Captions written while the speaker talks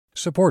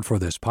Support for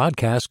this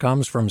podcast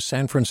comes from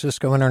San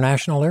Francisco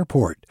International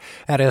Airport.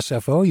 At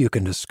SFO, you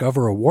can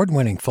discover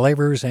award-winning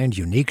flavors and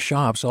unique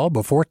shops all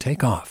before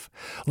takeoff.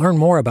 Learn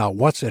more about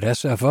what's at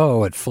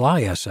SFO at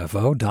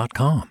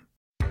flysfo.com.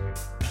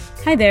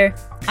 Hi there,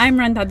 I'm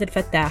Rand Abdel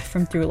Fattah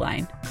from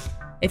Throughline.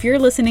 If you're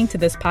listening to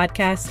this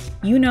podcast,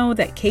 you know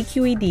that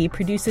KQED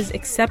produces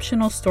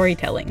exceptional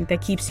storytelling that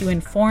keeps you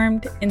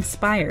informed,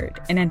 inspired,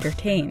 and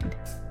entertained.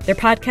 Their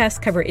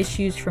podcasts cover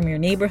issues from your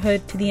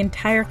neighborhood to the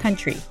entire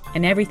country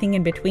and everything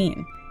in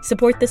between.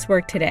 Support this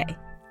work today.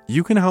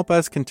 You can help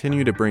us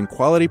continue to bring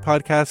quality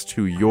podcasts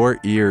to your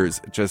ears.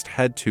 Just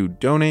head to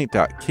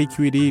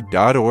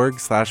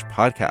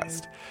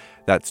donate.kqed.org/podcast.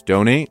 That's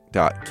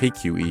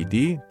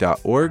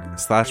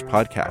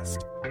donate.kqed.org/podcast.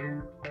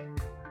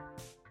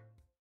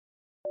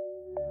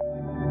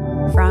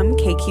 From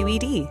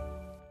KQED.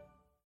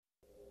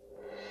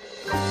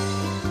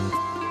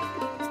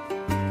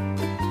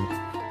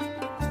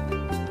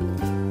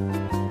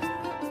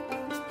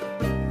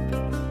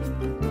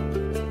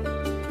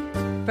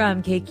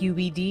 From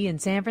KQED in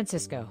San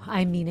Francisco,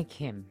 I'm Mina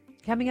Kim.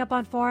 Coming up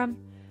on Forum,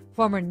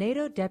 former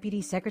NATO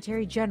Deputy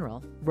Secretary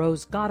General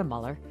Rose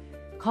Gottemoeller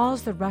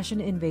calls the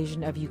Russian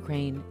invasion of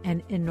Ukraine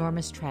an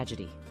enormous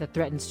tragedy that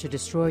threatens to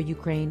destroy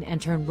Ukraine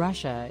and turn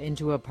Russia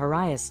into a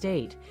pariah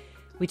state.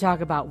 We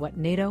talk about what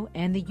NATO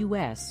and the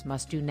U.S.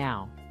 must do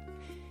now.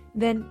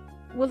 Then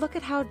we'll look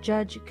at how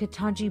Judge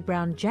Ketanji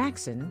Brown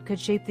Jackson could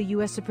shape the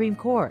U.S. Supreme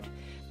Court.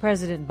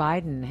 President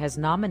Biden has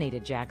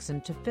nominated Jackson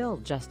to fill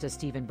Justice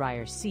Stephen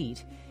Breyer's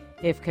seat.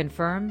 If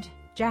confirmed,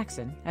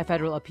 Jackson, a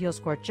federal appeals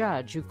court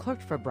judge who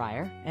clerked for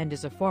Breyer and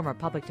is a former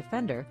public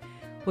defender,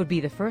 would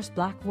be the first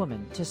black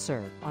woman to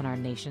serve on our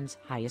nation's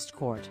highest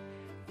court.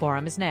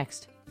 Forum is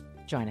next.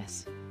 Join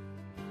us.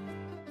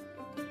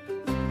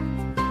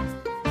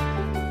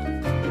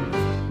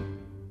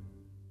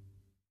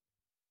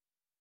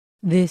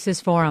 This is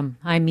Forum.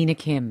 I'm Mina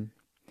Kim.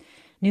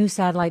 New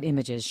satellite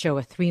images show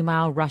a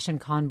 3-mile Russian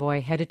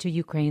convoy headed to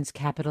Ukraine's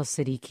capital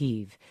city,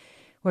 Kyiv,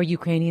 where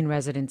Ukrainian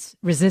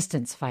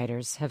resistance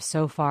fighters have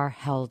so far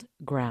held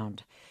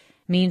ground.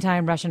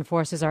 Meantime, Russian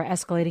forces are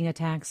escalating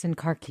attacks in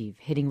Kharkiv,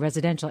 hitting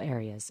residential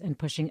areas and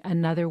pushing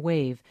another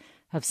wave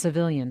of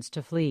civilians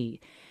to flee.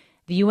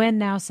 The UN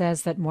now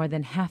says that more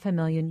than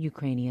 500,000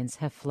 Ukrainians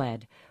have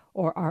fled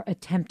or are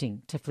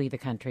attempting to flee the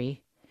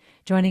country.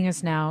 Joining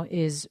us now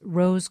is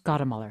Rose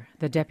Gottemoeller,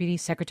 the Deputy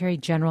Secretary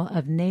General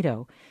of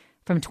NATO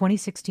from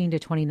 2016 to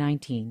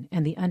 2019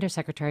 and the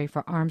Undersecretary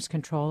for Arms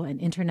Control and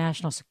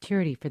International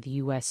Security for the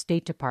U.S.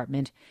 State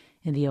Department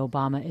in the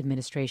Obama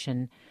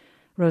administration.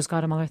 Rose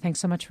Gottemoeller, thanks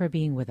so much for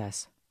being with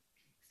us.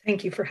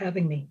 Thank you for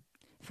having me.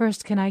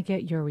 First, can I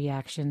get your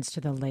reactions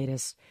to the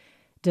latest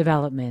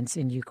developments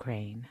in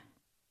Ukraine?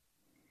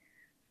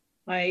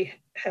 I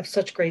have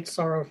such great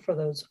sorrow for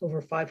those over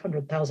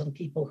 500,000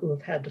 people who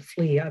have had to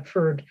flee. I've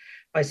heard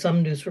by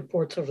some news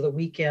reports over the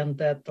weekend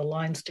that the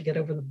lines to get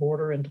over the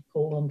border into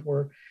Poland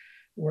were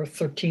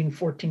 13,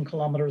 14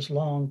 kilometers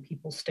long,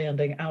 people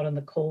standing out in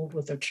the cold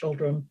with their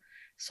children.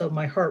 So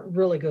my heart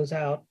really goes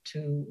out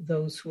to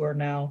those who are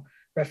now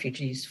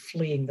refugees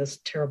fleeing this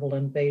terrible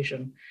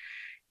invasion.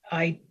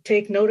 I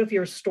take note of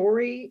your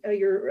story,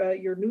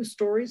 your news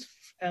stories,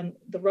 and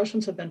the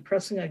Russians have been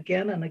pressing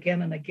again and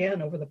again and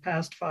again over the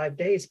past 5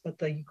 days, but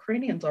the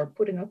Ukrainians are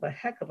putting up a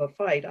heck of a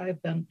fight. I've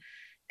been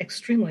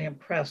extremely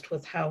impressed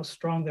with how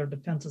strong their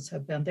defenses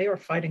have been. They are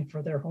fighting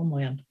for their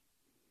homeland.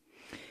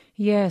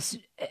 Yes.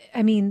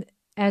 I mean,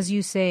 as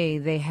you say,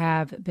 they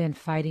have been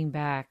fighting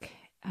back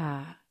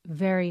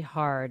very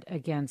hard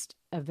against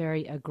a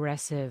very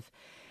aggressive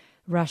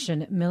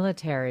Russian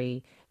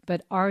military.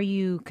 But are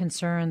you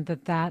concerned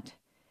that that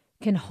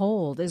can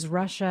hold? Is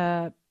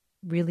Russia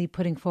really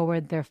putting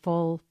forward their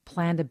full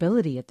planned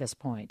ability at this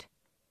point?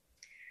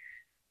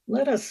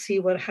 Let us see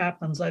what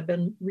happens. I've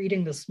been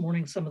reading this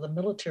morning some of the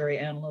military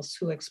analysts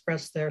who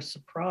expressed their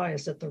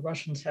surprise that the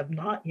Russians have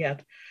not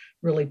yet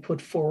really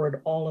put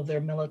forward all of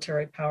their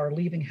military power,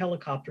 leaving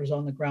helicopters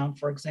on the ground,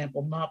 for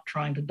example, not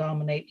trying to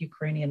dominate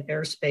Ukrainian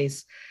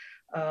airspace.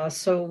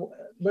 So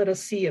let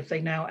us see if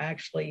they now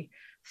actually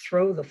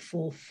throw the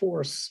full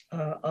force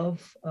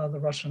of the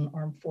Russian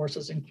armed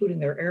forces, including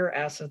their air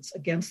assets,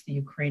 against the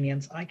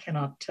Ukrainians. I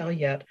cannot tell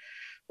yet.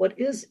 What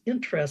is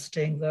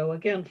interesting, though,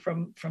 again,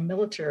 from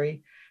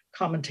military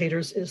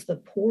commentators, is the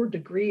poor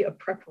degree of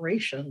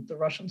preparation the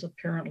Russians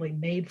apparently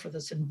made for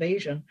this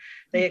invasion.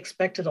 They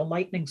expected a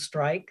lightning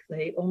strike.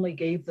 They only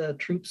gave the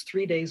troops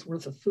 3 days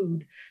worth of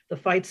food. The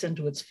fight's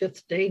into its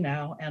 5th day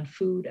now, and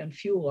food and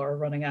fuel are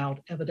running out,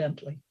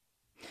 evidently.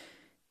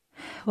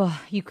 Well,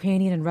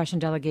 Ukrainian and Russian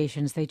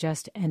delegations, they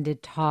just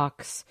ended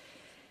talks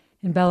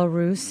in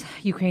Belarus.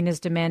 Ukraine is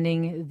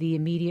demanding the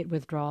immediate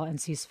withdrawal and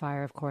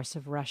ceasefire, of course,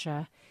 of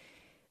Russia.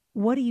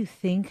 What do you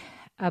think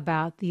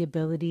about the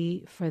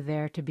ability for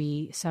there to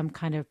be some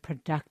kind of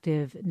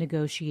productive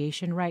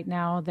negotiation right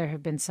now? There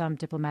have been some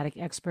diplomatic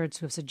experts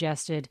who have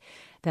suggested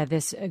that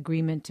this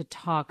agreement to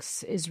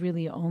talks is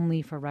really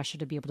only for Russia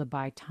to be able to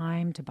buy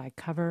time, to buy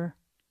cover.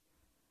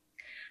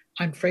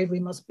 I'm afraid we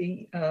must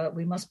be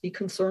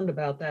concerned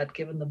about that,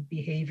 given the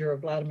behavior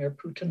of Vladimir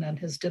Putin and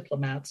his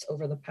diplomats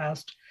over the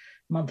past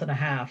month and a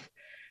half.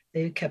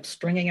 They kept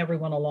stringing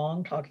everyone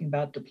along, talking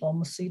about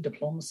diplomacy,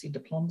 diplomacy,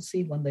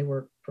 diplomacy, when they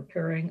were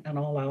preparing an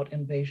all-out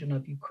invasion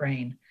of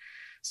Ukraine.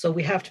 So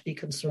we have to be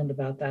concerned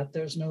about that.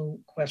 There's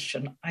no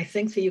question. I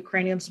think the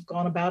Ukrainians have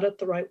gone about it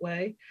the right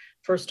way.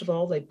 First of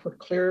all, they put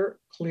clear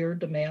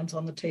demands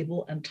on the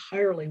table,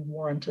 entirely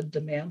warranted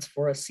demands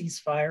for a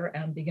ceasefire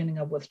and beginning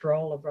of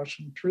withdrawal of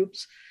Russian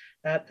troops.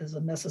 That is a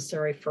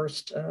necessary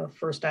first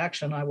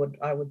action, I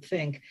would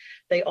think.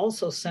 They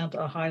also sent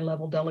a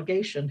high-level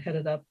delegation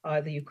headed up by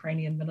the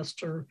Ukrainian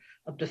Minister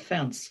of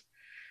Defense.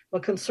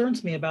 What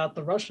concerns me about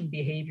the Russian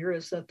behavior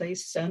is that they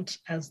sent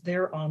as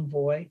their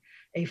envoy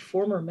a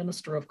former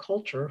minister of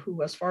culture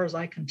who, as far as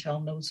I can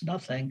tell, knows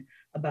nothing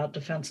about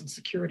defense and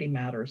security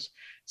matters.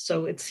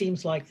 So it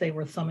seems like they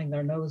were thumbing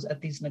their nose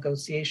at these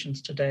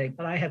negotiations today,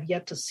 but I have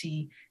yet to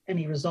see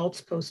any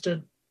results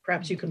posted.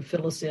 Perhaps you can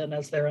fill us in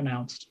as they're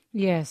announced.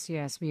 Yes,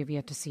 we have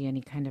yet to see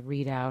any kind of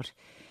readout.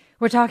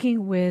 We're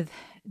talking with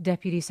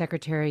Deputy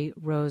Secretary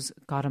Rose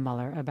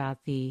Gottemoeller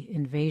about the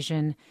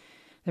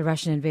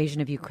Russian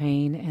invasion of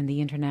Ukraine and the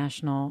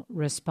international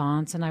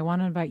response. And I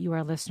want to invite you,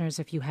 our listeners,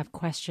 if you have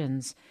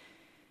questions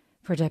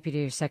for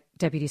Deputy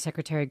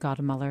Secretary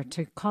Gottemoeller,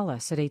 to call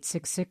us at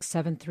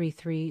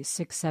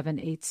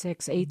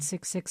 866-733-6786,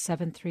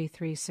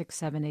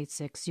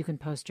 866-733-6786. You can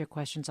post your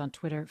questions on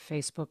Twitter,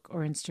 Facebook,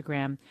 or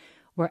Instagram.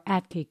 We're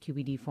at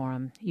KQED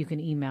Forum. You can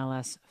email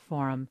us,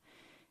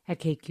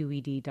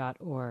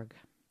 forum@kqed.org.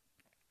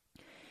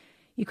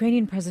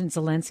 Ukrainian President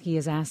Zelensky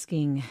is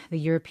asking the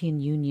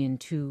European Union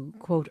to,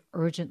 quote,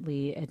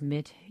 urgently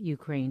admit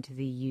Ukraine to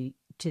the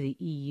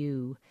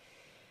EU.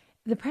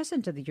 The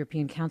president of the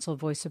European Council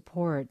voiced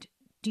support.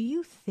 Do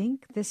you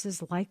think this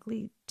is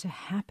likely to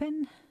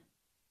happen?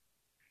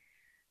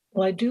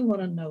 Well, I do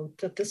want to note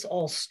that this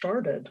all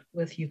started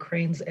with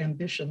Ukraine's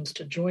ambitions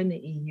to join the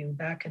EU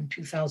back in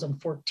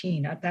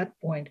 2014. At that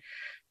point,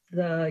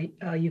 the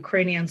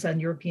Ukrainians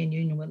and European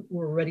Union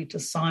were ready to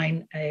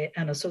sign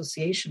an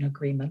association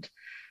agreement.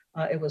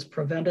 It was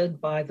prevented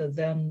by the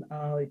then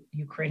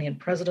Ukrainian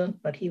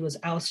president, but he was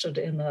ousted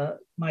in the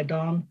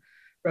Maidan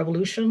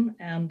revolution.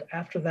 And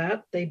after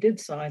that, they did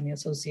sign the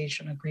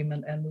association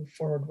agreement and move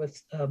forward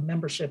with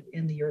membership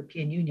in the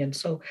European Union.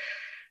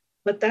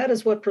 But that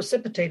is what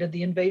precipitated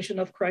the invasion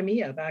of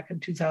Crimea back in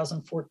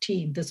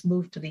 2014, this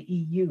move to the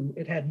EU.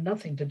 It had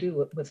nothing to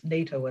do with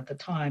NATO at the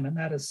time, and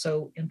that is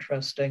so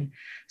interesting.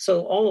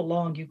 So all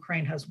along,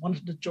 Ukraine has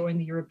wanted to join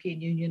the European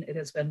Union. It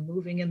has been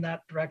moving in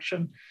that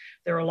direction.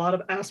 There are a lot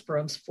of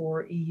aspirants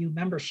for EU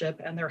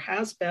membership, and there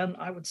has been,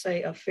 I would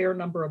say, a fair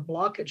number of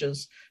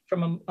blockages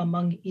from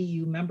among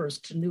EU members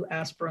to new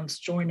aspirants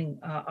joining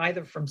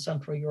either from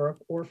Central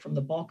Europe or from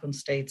the Balkan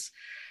states.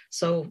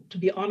 So to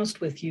be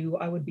honest with you,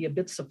 I would be a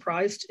bit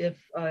surprised if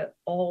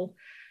all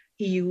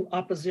EU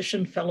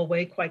opposition fell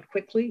away quite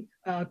quickly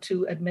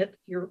to admit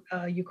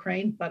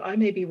Ukraine, but I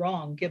may be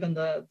wrong given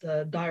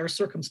the dire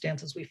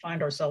circumstances we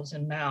find ourselves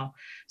in now.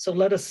 So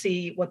let us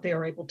see what they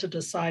are able to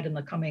decide in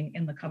the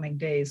coming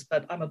days.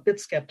 But I'm a bit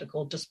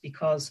skeptical just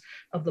because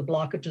of the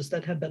blockages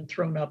that have been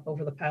thrown up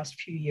over the past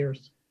few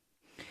years.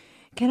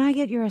 Can I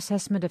get your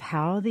assessment of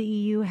how the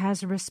EU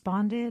has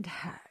responded?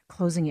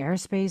 Closing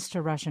airspace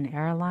to Russian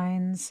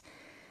airlines,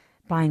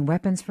 buying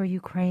weapons for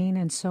Ukraine,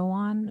 and so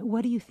on.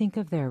 What do you think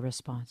of their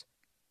response?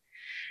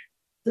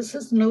 This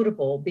is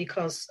notable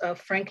because,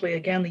 frankly,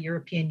 again, the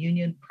European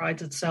Union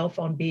prides itself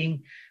on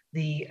being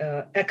the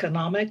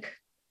economic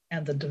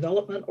and the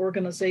development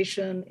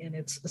organization. In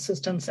its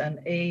assistance and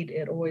aid,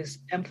 it always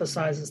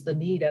emphasizes the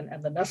need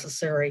and the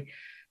necessary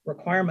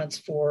requirements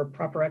for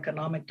proper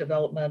economic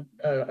development,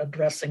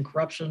 addressing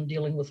corruption,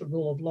 dealing with the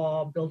rule of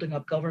law, building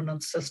up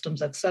governance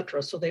systems,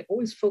 etc. So they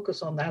always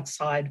focus on that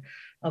side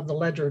of the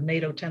ledger.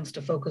 NATO tends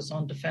to focus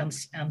on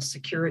defense and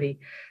security,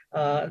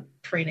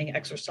 training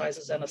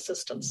exercises and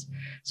assistance.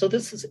 So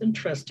this is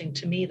interesting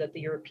to me that the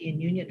European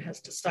Union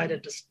has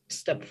decided to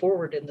step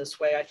forward in this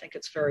way. I think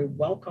it's very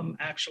welcome,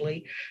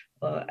 actually.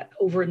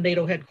 Over in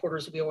NATO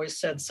headquarters, we always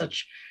said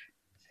such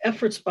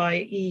efforts by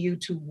EU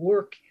to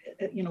work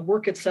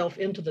itself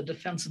into the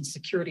defense and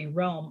security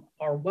realm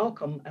are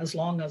welcome as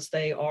long as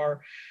they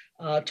are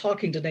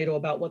talking to NATO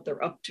about what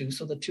they're up to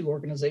so the two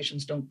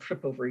organizations don't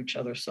trip over each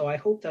other. So I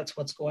hope that's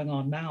what's going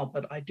on now.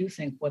 But I do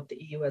think what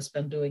the EU has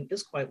been doing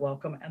is quite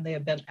welcome. And they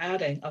have been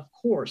adding, of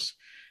course,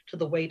 to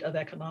the weight of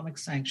economic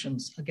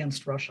sanctions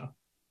against Russia.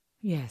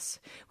 Yes.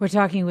 We're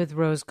talking with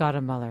Rose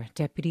Gottemoeller,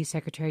 Deputy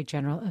Secretary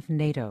General of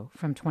NATO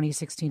from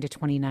 2016 to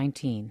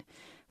 2019.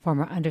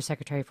 Former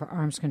Undersecretary for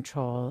Arms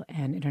Control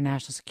and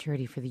International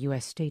Security for the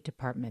U.S. State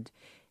Department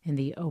in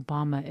the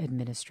Obama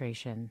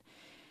administration.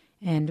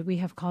 And we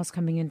have calls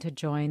coming in to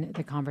join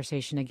the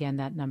conversation. Again,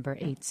 that number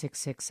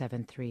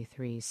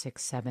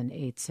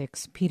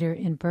 866-733-6786. Peter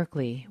in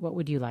Berkeley, what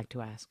would you like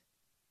to ask?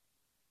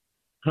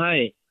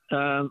 Hi.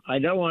 I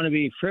don't want to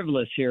be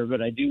frivolous here,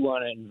 but I do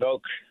want to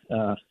invoke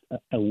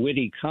a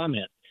witty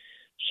comment.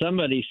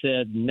 Somebody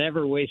said,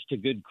 never waste a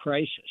good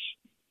crisis.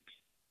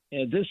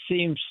 this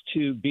seems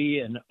to be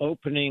an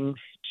opening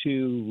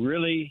to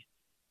really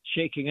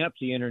shaking up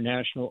the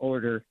international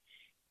order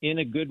in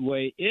a good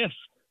way if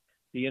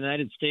the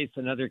United States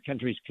and other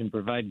countries can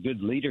provide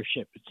good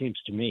leadership, it seems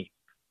to me.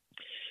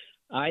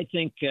 I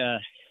think,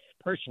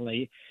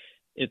 personally,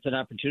 it's an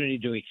opportunity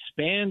to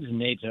expand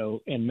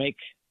NATO and make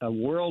a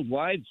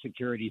worldwide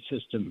security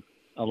system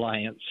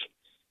alliance,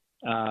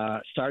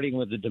 starting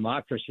with the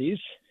democracies,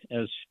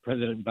 as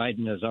President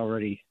Biden has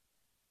already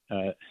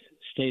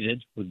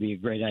stated would be a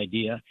great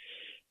idea,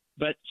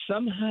 but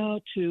somehow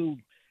to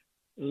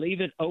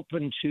leave it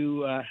open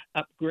to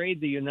upgrade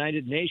the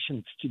United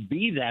Nations to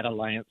be that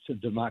alliance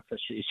of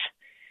democracies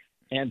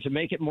and to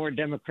make it more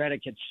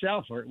democratic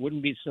itself, or it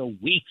wouldn't be so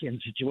weak in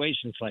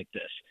situations like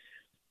this.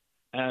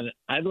 And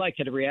I'd like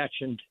a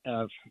reaction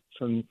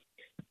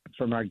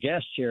from our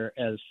guest here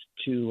as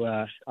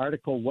to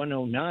Article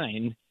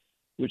 109,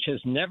 which has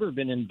never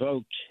been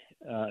invoked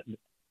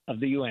of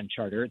the UN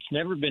Charter. It's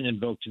never been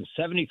invoked in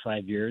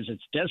 75 years.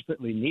 It's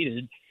desperately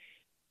needed,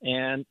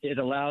 and it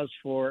allows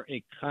for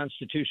a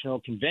constitutional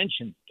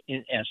convention,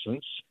 in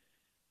essence,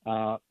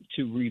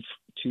 to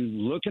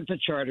look at the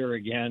Charter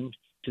again,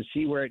 to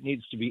see where it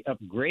needs to be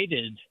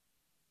upgraded,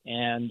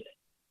 and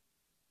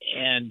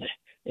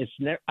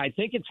I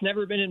think it's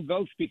never been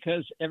invoked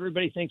because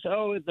everybody thinks,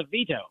 oh, the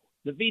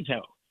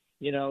veto,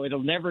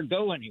 it'll never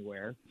go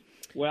anywhere.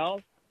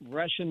 Well,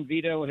 Russian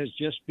veto has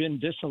just been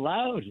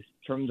disallowed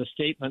from the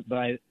statement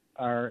by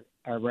our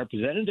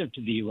representative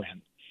to the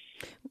UN.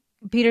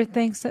 Peter,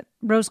 thanks.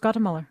 Rose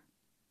Gottemoeller.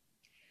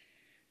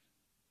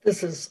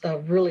 This is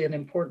really an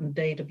important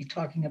day to be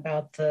talking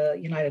about the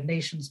United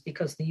Nations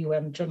because the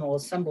UN General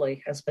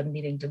Assembly has been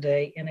meeting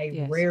today in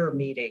a rare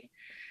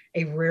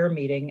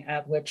meeting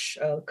at which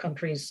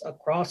countries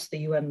across the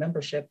UN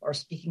membership are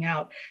speaking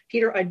out.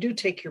 Peter, I do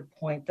take your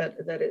point that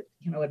it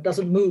it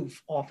doesn't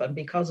move often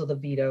because of the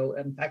veto.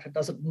 In fact, it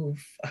doesn't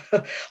move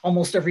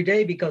almost every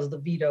day because of the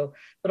veto.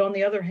 But on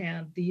the other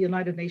hand, the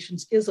United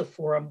Nations is a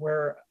forum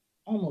where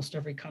almost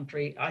every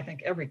country, I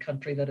think every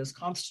country that is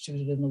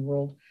constituted in the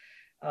world,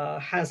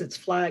 has its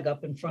flag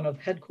up in front of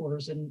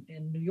headquarters in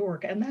New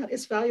York. And that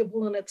is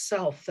valuable in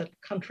itself, that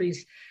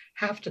countries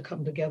have to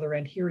come together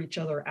and hear each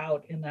other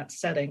out in that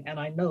setting. And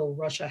I know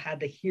Russia had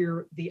to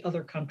hear the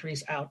other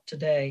countries out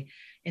today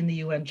in the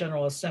UN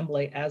General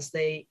Assembly as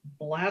they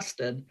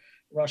blasted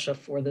Russia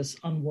for this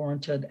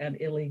unwarranted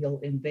and illegal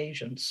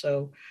invasion.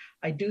 So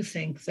I do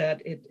think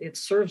that it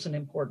serves an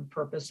important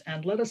purpose.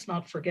 And let us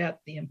not forget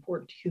the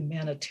important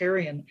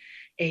humanitarian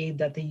aid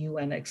that the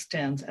UN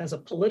extends. As a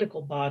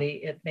political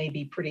body, it may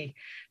be pretty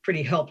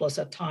helpless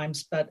at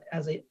times, but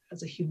as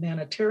a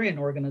humanitarian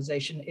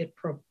organization, it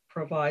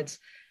provides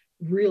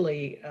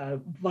really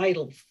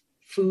vital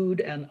food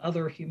and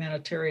other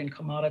humanitarian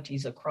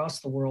commodities across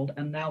the world,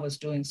 and now is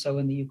doing so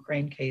in the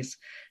Ukraine case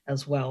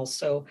as well.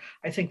 So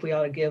I think we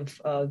ought to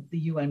give the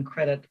UN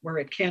credit where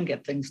it can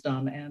get things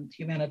done, and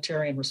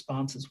humanitarian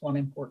response is one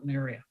important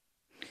area.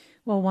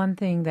 Well, one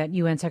thing that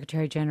UN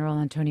Secretary General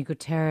Antonio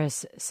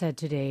Guterres said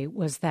today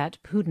was that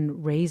Putin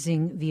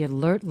raising the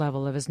alert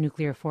level of his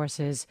nuclear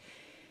forces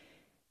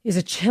is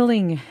a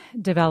chilling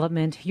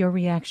development. Your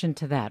reaction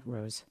to that,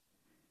 Rose?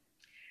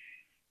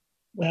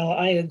 Well,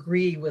 I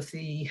agree with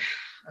the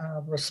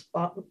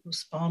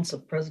response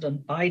of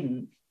President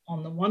Biden.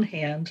 On the one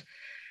hand,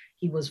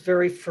 he was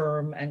very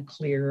firm and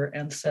clear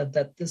and said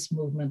that this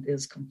movement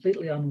is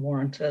completely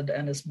unwarranted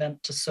and is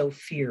meant to sow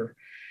fear.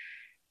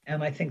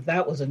 And I think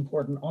that was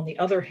important. On the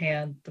other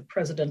hand, the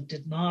president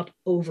did not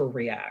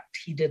overreact.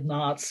 He did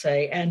not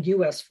say, and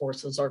U.S.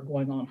 forces are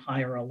going on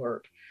higher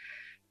alert.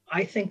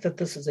 I think that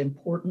this is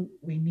important.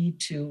 We need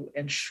to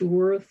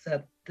ensure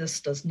that this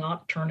does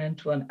not turn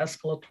into an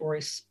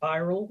escalatory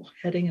spiral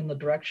heading in the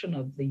direction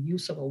of the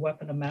use of a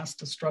weapon of mass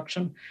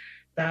destruction.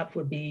 That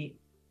would be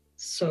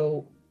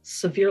so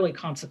severely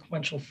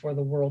consequential for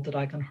the world that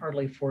I can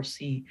hardly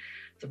foresee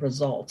the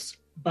results.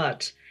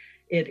 But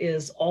it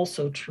is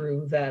also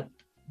true that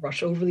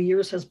Russia over the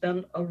years has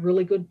been a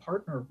really good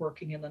partner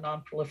working in the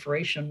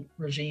non-proliferation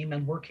regime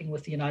and working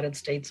with the United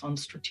States on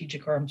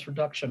strategic arms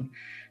reduction.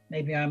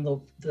 Maybe I'm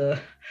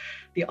the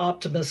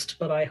optimist,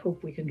 but I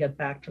hope we can get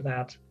back to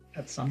that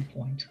at some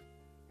point.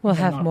 We'll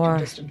have more.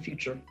 Distant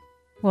future.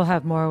 We'll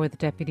have more with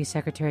Deputy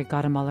Secretary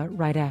Gottemoeller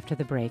right after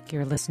the break.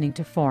 You're listening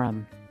to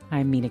Forum.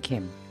 I'm Mina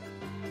Kim.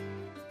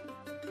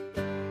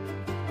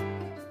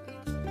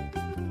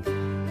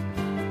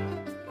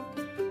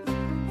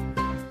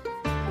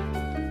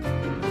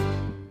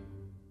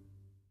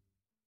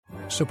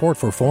 Support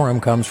for Forum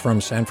comes from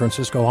San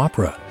Francisco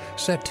Opera.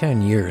 Set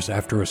 10 years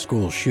after a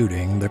school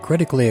shooting, the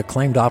critically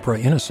acclaimed opera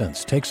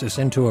Innocence takes us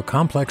into a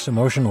complex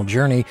emotional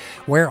journey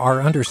where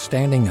our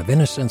understanding of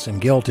innocence and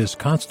guilt is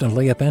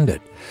constantly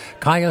upended.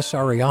 Kaya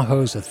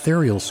Sariaho's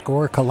ethereal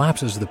score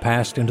collapses the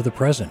past into the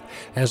present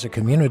as a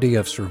community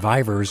of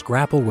survivors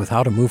grapple with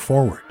how to move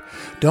forward.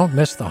 Don't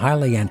miss the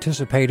highly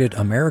anticipated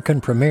American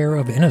premiere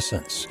of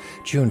Innocence,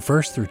 June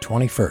 1st through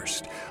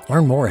 21st.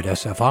 Learn more at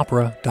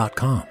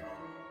sfopera.com.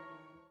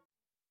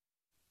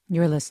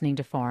 You're listening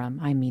to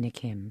Forum. I'm Mina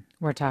Kim.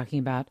 We're talking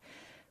about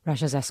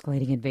Russia's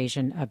escalating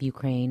invasion of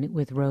Ukraine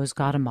with Rose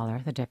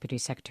Gottemoeller, the Deputy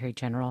Secretary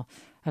General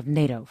of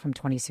NATO from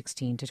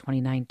 2016 to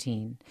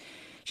 2019.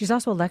 She's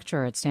also a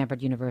lecturer at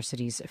Stanford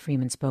University's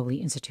Freeman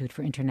Spogli Institute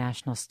for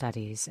International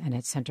Studies and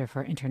its Center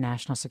for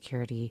International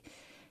Security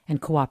and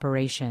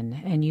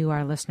Cooperation. And you,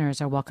 our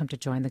listeners, are welcome to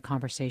join the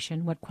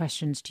conversation. What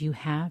questions do you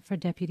have for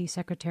Deputy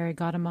Secretary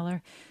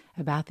Gottemoeller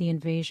about the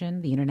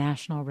invasion, the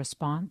international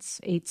response?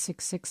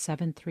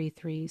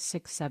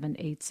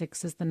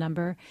 866-733-6786 is the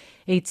number.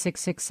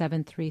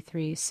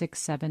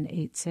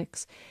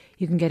 866-733-6786.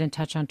 You can get in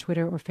touch on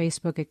Twitter or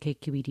Facebook at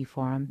KQED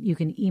Forum. You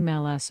can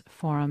email us,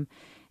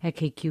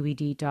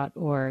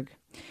 forum@kqed.org.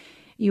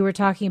 You were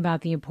talking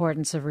about the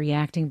importance of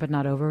reacting but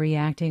not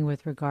overreacting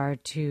with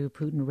regard to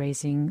Putin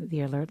raising the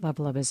alert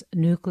level of his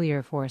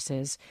nuclear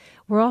forces.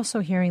 We're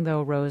also hearing,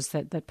 though, Rose,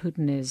 that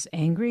Putin is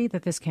angry,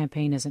 that this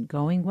campaign isn't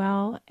going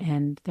well,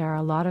 and there are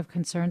a lot of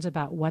concerns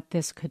about what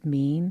this could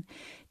mean.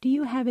 Do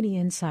you have any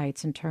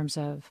insights in terms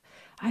of,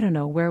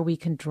 where we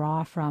can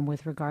draw from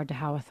with regard to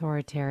how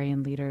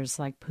authoritarian leaders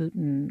like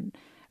Putin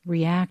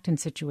react in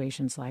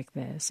situations like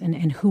this,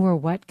 and who or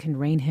what can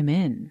rein him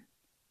in?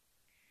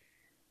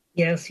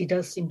 Yes, he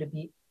does seem to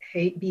be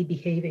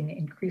behaving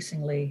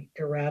increasingly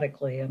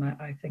erratically, and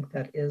I think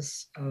that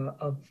is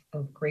of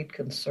great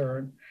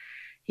concern.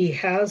 He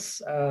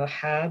has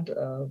had,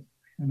 a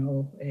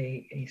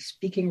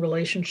speaking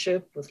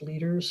relationship with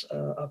leaders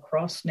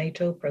across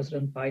NATO.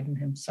 President Biden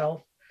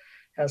himself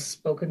has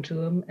spoken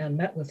to him and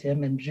met with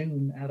him in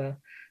June at a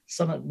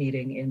summit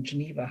meeting in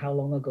Geneva. How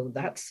long ago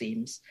that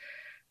seems.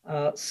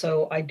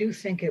 So I do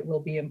think it will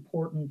be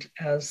important,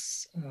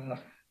 as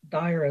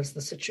dire as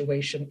the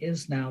situation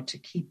is now, to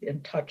keep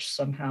in touch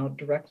somehow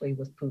directly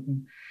with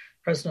Putin.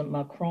 President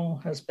Macron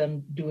has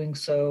been doing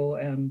so,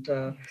 and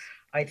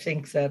I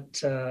think that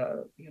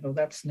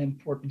that's an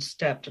important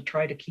step to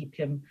try to keep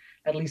him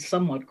at least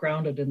somewhat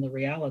grounded in the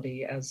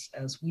reality as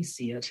we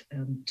see it,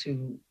 and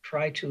to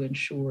try to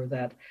ensure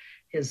that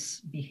his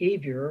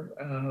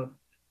behavior,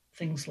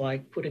 things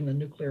like putting the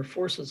nuclear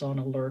forces on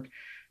alert,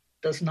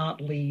 does not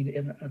lead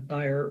in a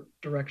dire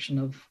direction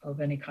of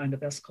any kind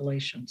of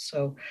escalation.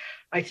 So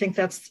I think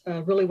that's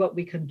really what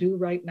we can do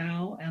right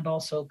now, and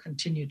also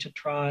continue to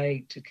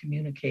try to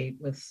communicate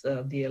with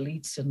the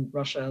elites in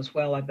Russia as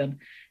well. I've been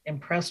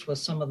impressed with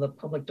some of the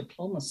public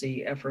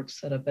diplomacy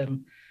efforts that have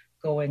been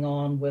going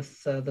on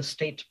with the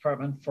State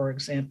Department, for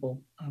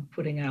example,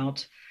 putting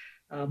out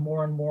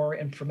more and more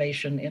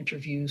information,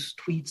 interviews,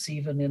 tweets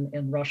even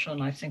in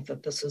Russian. I think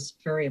that this is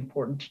very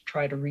important to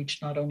try to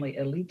reach not only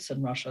elites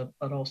in Russia,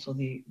 but also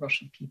the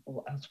Russian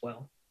people as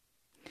well.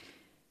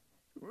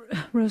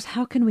 Rose,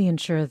 how can we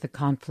ensure the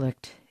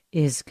conflict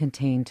is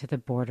contained to the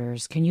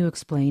borders? Can you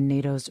explain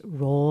NATO's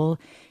role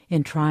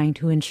in trying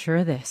to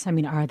ensure this? I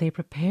mean, are they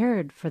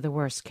prepared for the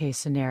worst case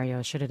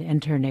scenario should it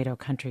enter NATO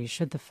countries,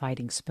 should the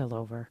fighting spill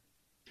over?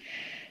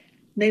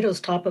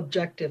 NATO's top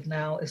objective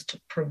now is to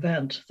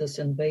prevent this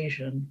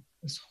invasion,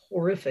 this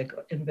horrific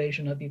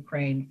invasion of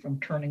Ukraine, from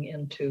turning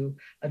into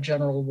a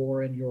general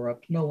war in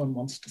Europe. No one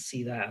wants to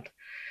see that.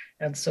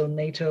 And so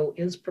NATO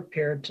is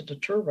prepared to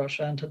deter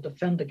Russia and to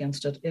defend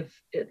against it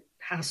if it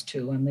has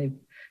to. And they've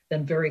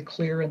been very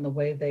clear in the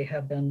way they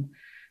have been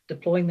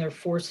deploying their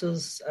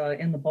forces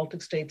in the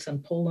Baltic states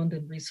and Poland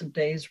in recent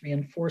days,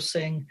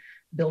 reinforcing,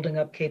 building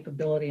up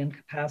capability and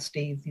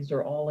capacity. These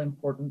are all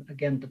important,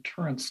 again,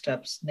 deterrent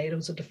steps.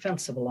 NATO's a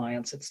defensive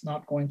alliance. It's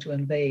not going to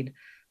invade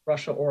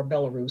Russia or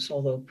Belarus,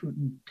 although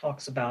Putin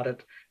talks about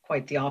it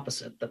quite the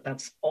opposite, that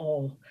that's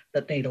all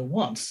that NATO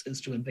wants,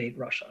 is to invade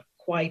Russia.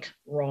 Quite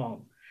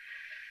wrong.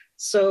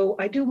 So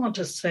I do want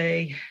to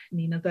say,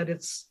 Nina, that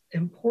it's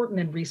important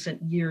in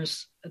recent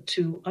years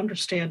to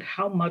understand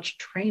how much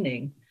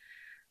training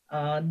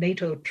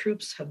NATO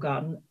troops have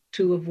gotten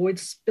to avoid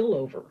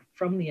spillover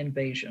from the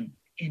invasion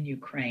in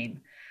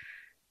Ukraine.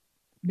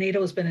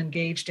 NATO has been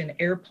engaged in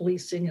air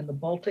policing in the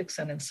Baltics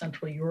and in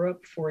Central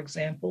Europe, for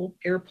example,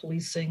 air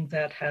policing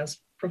that has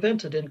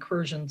prevented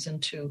incursions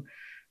into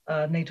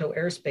NATO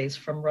airspace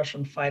from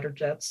Russian fighter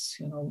jets,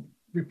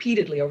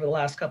 repeatedly over the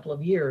last couple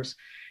of years.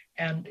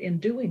 And in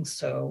doing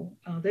so,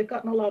 they've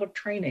gotten a lot of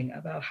training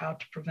about how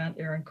to prevent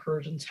air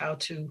incursions, how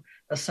to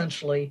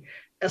essentially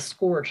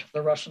escort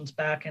the Russians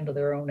back into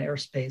their own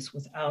airspace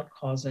without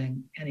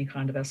causing any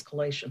kind of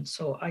escalation.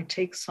 So I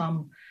take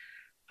some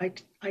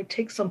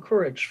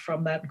courage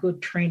from that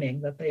good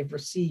training that they've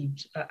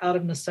received out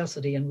of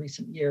necessity in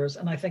recent years.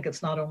 And I think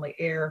it's not only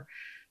air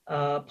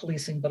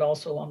policing, but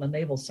also on the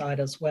naval side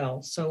as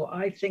well. So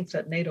I think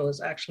that NATO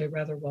is actually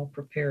rather well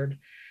prepared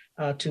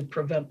to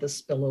prevent this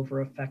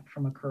spillover effect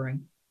from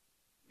occurring.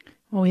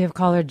 Well, we have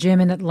caller Jim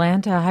in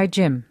Atlanta. Hi,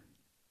 Jim.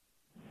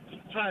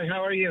 Hi,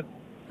 how are you?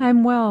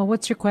 I'm well.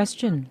 What's your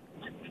question?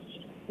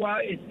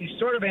 Well, you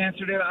sort of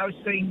answered it. I was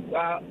saying,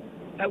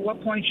 at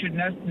what point should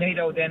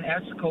NATO then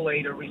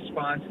escalate a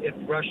response if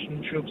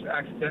Russian troops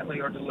accidentally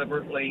or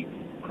deliberately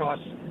cross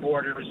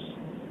borders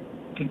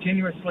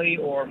continuously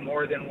or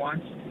more than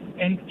once?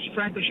 And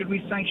frankly, should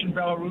we sanction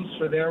Belarus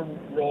for their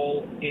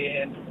role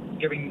in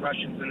giving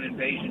Russians an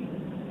invasion?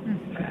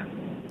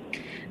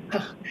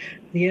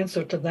 The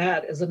answer to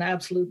that is an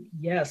absolute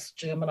yes,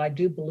 Jim. And I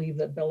do believe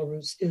that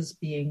Belarus is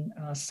being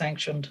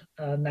sanctioned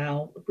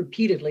now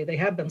repeatedly. They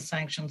have been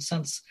sanctioned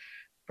since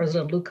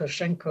President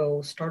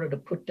Lukashenko started to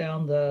put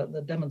down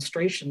the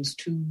demonstrations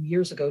 2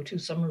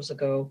 summers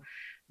ago,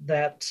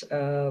 that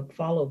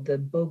followed the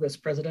bogus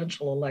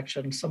presidential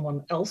election.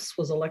 Someone else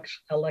was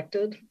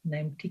elected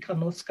named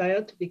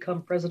Tikhanovskaya to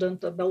become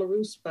president of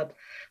Belarus, but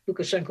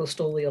Lukashenko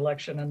stole the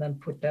election and then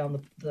put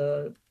down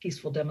the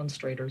peaceful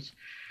demonstrators.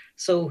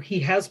 So he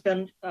has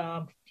been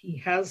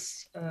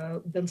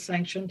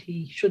sanctioned.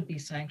 He should be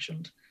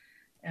sanctioned.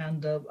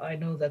 And I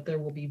know that there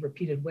will be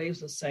repeated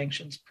waves of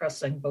sanctions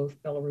pressing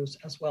both Belarus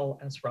as well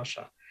as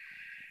Russia.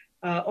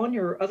 On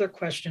your other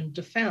question,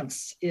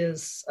 defense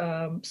is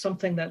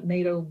something that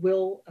NATO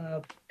will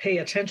pay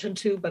attention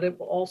to, but it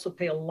will also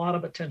pay a lot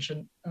of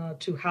attention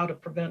to how to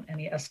prevent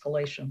any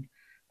escalation.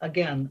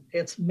 Again,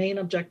 its main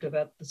objective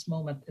at this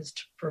moment is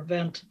to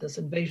prevent this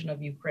invasion of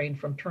Ukraine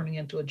from turning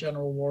into a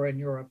general war in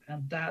Europe.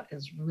 And that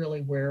is really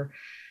where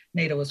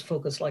NATO is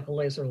focused like a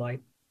laser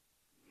light.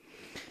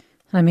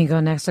 Let me go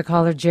next to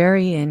caller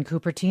Jerry in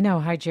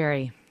Cupertino. Hi,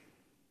 Jerry.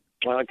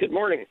 Good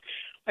morning.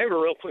 I have a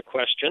real quick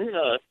question.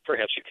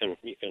 Perhaps you can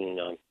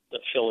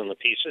fill in the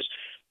pieces.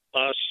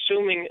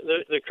 Assuming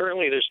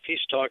currently there's peace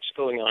talks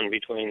going on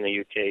between the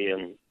UK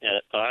and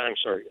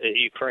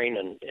Ukraine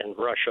and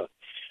Russia.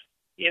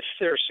 If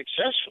they're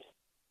successful,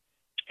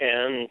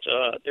 and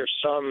there's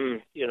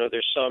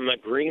some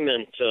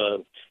agreement,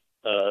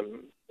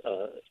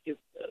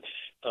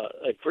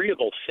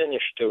 agreeable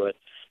finish to it,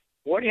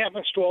 what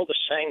happens to all the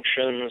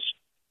sanctions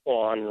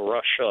on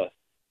Russia?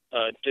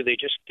 Do they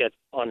just get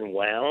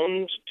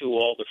unwound? Do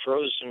all the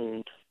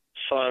frozen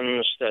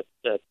funds that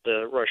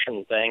the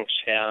Russian banks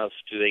have,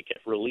 do they get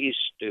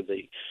released? Do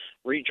they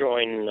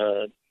rejoin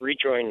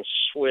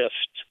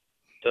SWIFT?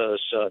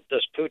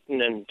 Does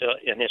Putin and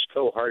his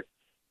cohort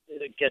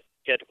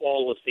get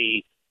all of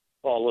the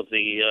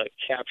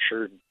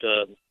captured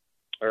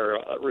or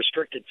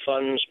restricted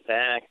funds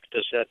back?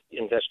 Does that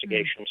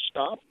investigation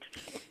stop?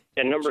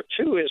 And number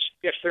two is,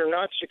 if they're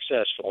not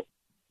successful,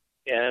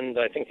 and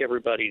I think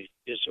everybody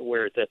is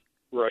aware that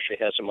Russia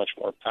has a much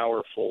more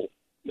powerful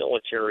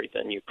military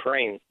than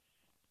Ukraine,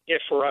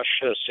 if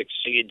Russia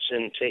succeeds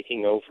in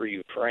taking over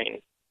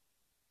Ukraine,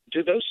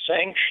 do those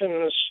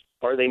sanctions,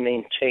 are they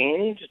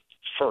maintained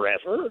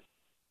forever,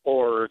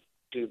 or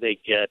do they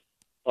get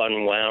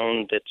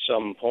unwound at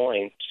some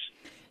point?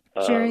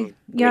 Jerry,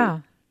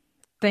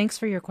 thanks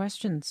for your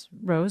questions.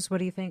 Rose, what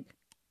do you think?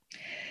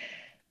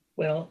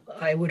 Well,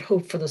 I would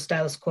hope for the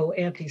status quo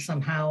ante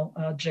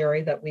somehow,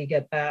 Jerry, that we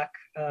get back.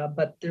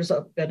 But there's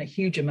been a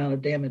huge amount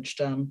of damage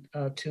done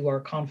to our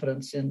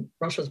confidence in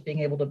Russia's being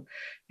able to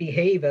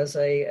behave as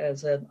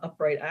an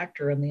upright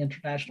actor in the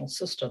international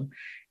system.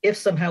 If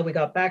somehow we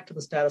got back to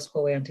the status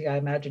quo ante, I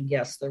imagine,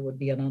 yes, there would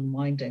be an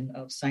unwinding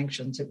of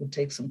sanctions. It would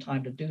take some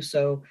time to do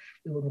so.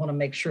 We would want to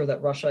make sure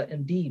that Russia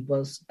indeed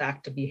was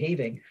back to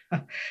behaving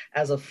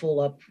as a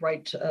full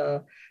upright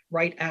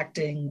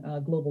right-acting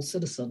global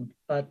citizen,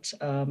 but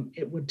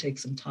it would take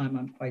some time,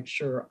 I'm quite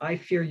sure. I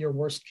fear your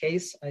worst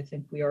case. I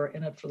think we are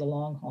in it for the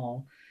long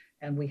haul,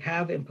 and we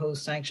have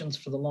imposed sanctions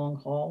for the long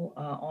haul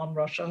on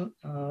Russia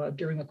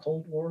during the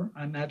Cold War.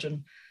 I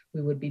imagine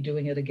we would be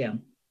doing it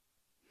again.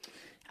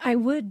 I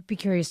would be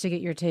curious to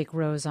get your take,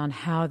 Rose, on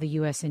how the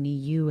U.S. and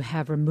EU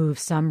have removed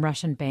some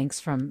Russian banks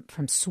from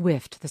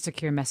SWIFT, the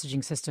secure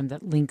messaging system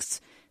that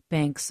links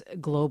banks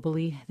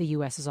globally. The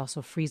U.S. is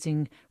also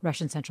freezing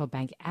Russian central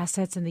bank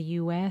assets in the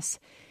U.S.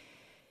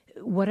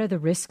 What are the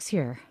risks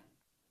here?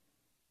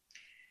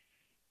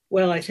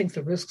 Well, I think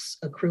the risks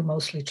accrue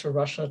mostly to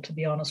Russia, to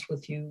be honest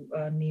with you,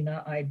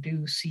 Nina. I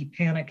do see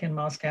panic in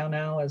Moscow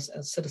now as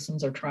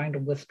citizens are trying to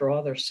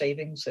withdraw their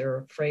savings. They're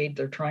afraid.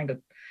 They're trying to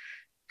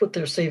put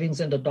their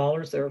savings into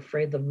dollars. They're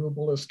afraid the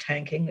ruble is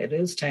tanking. It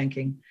is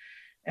tanking.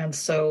 And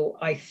so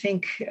I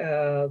think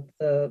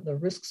the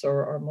risks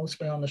are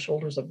mostly on the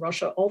shoulders of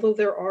Russia, although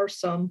there are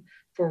some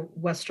for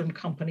Western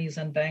companies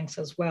and banks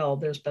as well.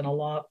 There's been a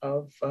lot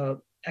of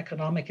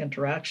economic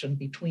interaction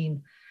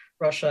between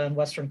Russia and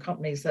Western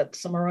companies that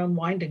some are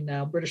unwinding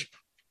now. British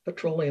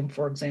Petroleum,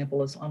 for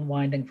example, is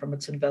unwinding from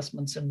its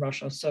investments in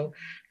Russia. So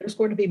there's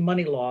going to be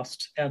money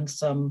lost and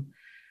some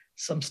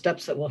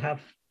steps that will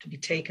have to be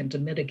taken to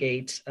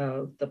mitigate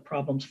the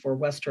problems for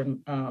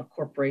Western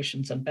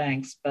corporations and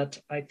banks. But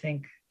I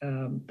think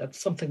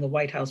that's something the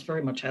White House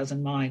very much has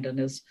in mind and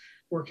is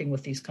working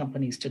with these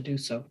companies to do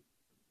so.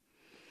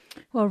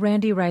 Well,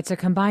 Randy writes, a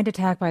combined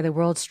attack by the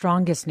world's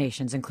strongest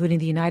nations, including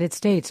the United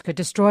States, could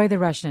destroy the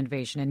Russian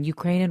invasion in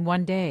Ukraine in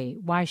one day.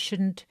 Why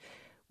shouldn't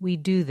we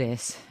do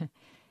this?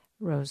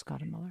 Rose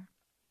Gottemuller.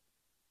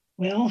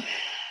 Well,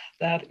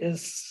 that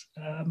is,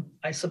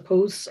 I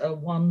suppose,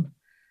 one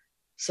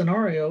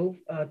scenario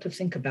to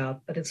think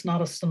about, but it's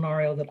not a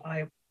scenario that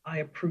I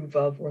approve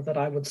of or that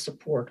I would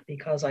support,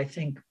 because I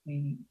think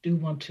we do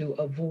want to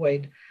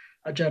avoid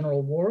a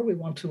general war. We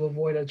want to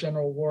avoid a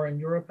general war in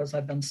Europe, as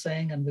I've been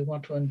saying, and we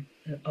want to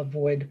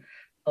avoid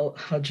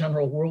a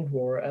general world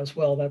war as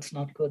well. That's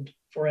not good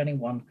for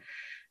anyone.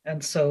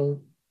 And so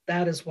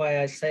that is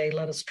why I say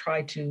let us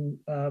try to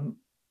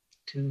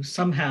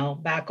somehow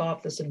back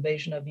off this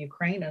invasion of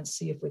Ukraine and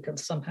see if we can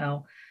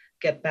somehow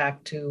get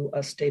back to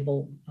a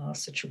stable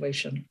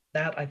situation.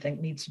 That, I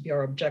think, needs to be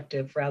our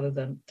objective rather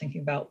than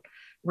thinking about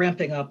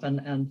ramping up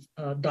and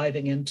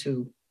diving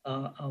into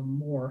a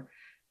more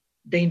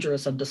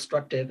dangerous and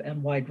destructive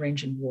and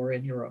wide-ranging war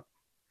in Europe.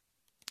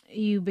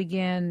 You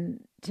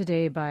began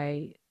today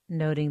by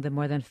noting the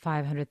more than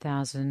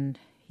 500,000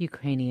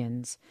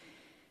 Ukrainians,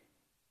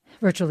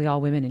 virtually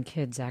all women and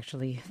kids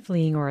actually,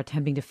 fleeing or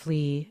attempting to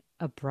flee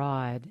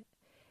abroad.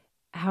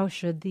 How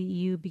should the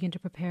EU begin to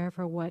prepare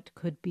for what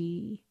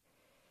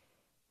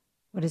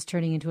is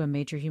turning into a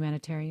major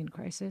humanitarian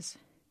crisis?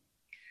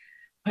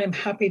 I am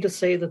happy to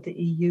say that the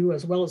EU,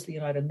 as well as the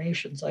United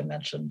Nations, I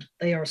mentioned,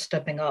 they are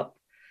stepping up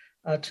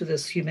to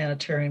this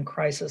humanitarian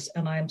crisis.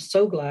 And I am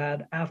so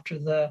glad after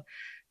the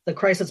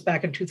crisis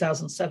back in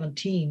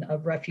 2017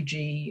 of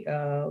refugee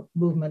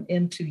movement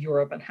into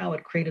Europe and how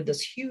it created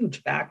this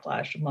huge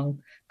backlash among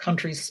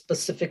countries,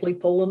 specifically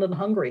Poland and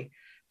Hungary,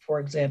 for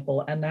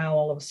example. And now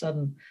all of a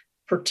sudden,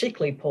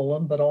 particularly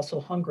Poland, but also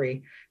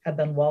Hungary, have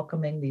been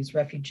welcoming these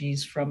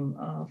refugees from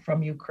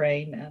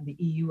Ukraine. And the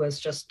EU has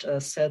just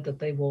said that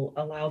they will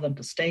allow them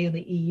to stay in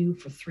the EU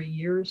for 3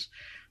 years.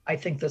 I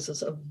think this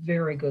is a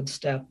very good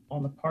step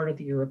on the part of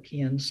the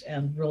Europeans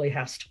and really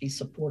has to be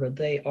supported.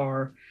 They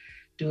are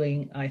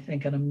doing, I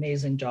think, an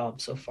amazing job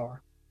so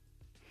far.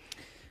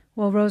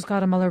 Well, Rose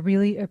Gottemoeller,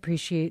 really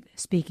appreciate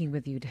speaking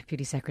with you,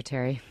 Deputy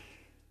Secretary.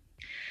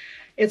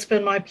 It's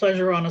been my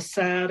pleasure on a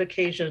sad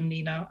occasion,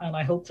 Nina, and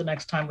I hope the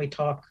next time we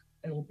talk,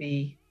 it will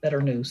be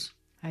better news.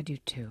 I do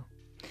too.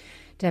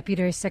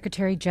 Deputy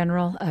Secretary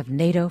General of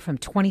NATO from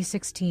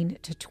 2016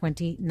 to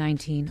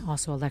 2019,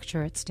 also a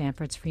lecturer at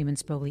Stanford's Freeman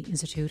Spogli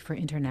Institute for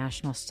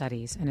International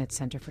Studies and its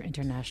Center for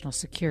International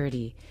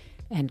Security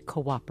and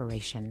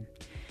Cooperation.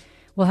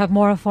 We'll have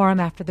more of Forum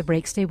after the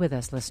break. Stay with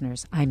us,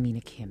 listeners. I'm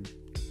Mina Kim.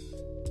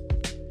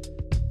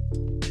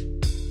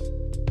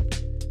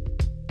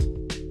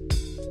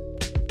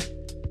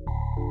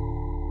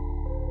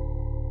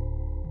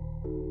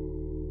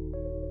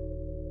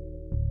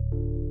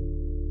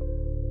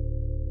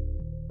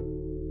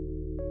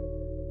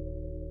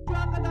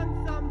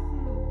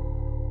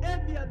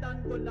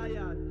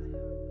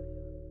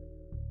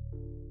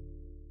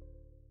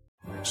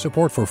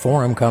 Support for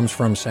Forum comes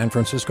from San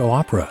Francisco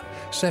Opera.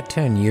 Set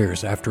 10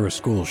 years after a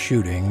school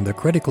shooting, the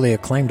critically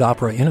acclaimed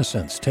opera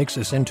Innocence takes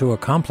us into a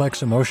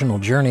complex emotional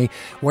journey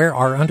where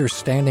our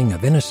understanding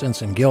of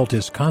innocence and guilt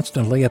is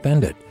constantly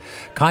upended.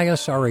 Kaya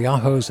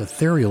Sariaho's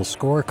ethereal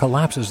score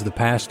collapses the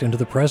past into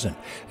the present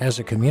as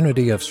a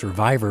community of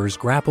survivors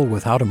grapple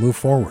with how to move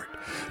forward.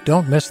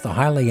 Don't miss the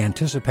highly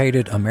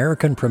anticipated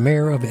American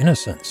premiere of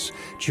Innocence,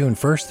 June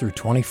 1st through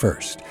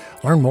 21st.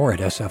 Learn more at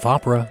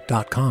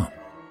sfopera.com.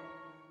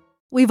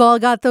 We've all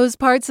got those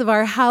parts of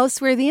our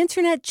house where the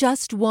internet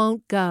just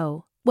won't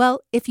go. Well,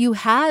 if you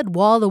had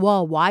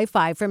wall-to-wall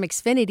Wi-Fi from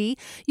Xfinity,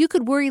 you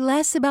could worry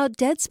less about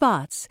dead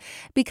spots.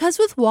 Because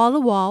with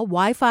wall-to-wall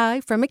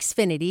Wi-Fi from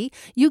Xfinity,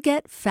 you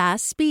get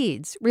fast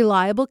speeds,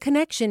 reliable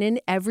connection in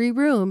every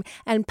room,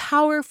 and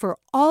power for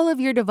all of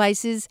your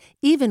devices,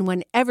 even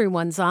when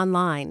everyone's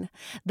online.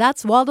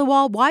 That's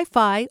wall-to-wall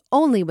Wi-Fi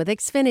only with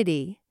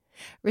Xfinity.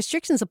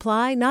 Restrictions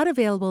apply, not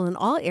available in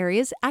all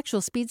areas.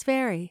 Actual speeds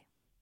vary.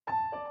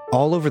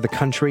 All over the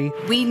country,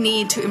 we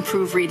need to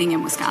improve reading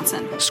in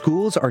Wisconsin.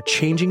 Schools are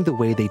changing the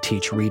way they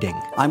teach reading.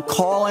 I'm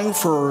calling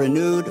for a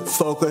renewed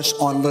focus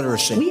on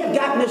literacy. We have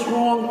gotten this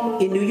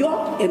wrong in New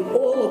York and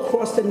all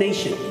across the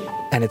nation.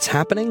 And it's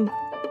happening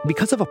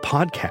because of a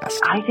podcast.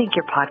 I think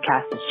your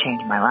podcast has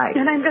changed my life.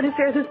 And I'm going to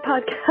share this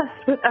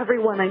podcast with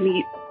everyone I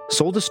meet.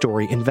 Sold a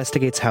Story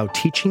investigates how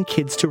teaching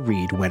kids to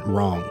read went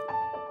wrong.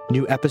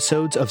 New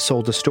episodes of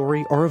Sold a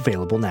Story are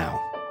available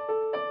now.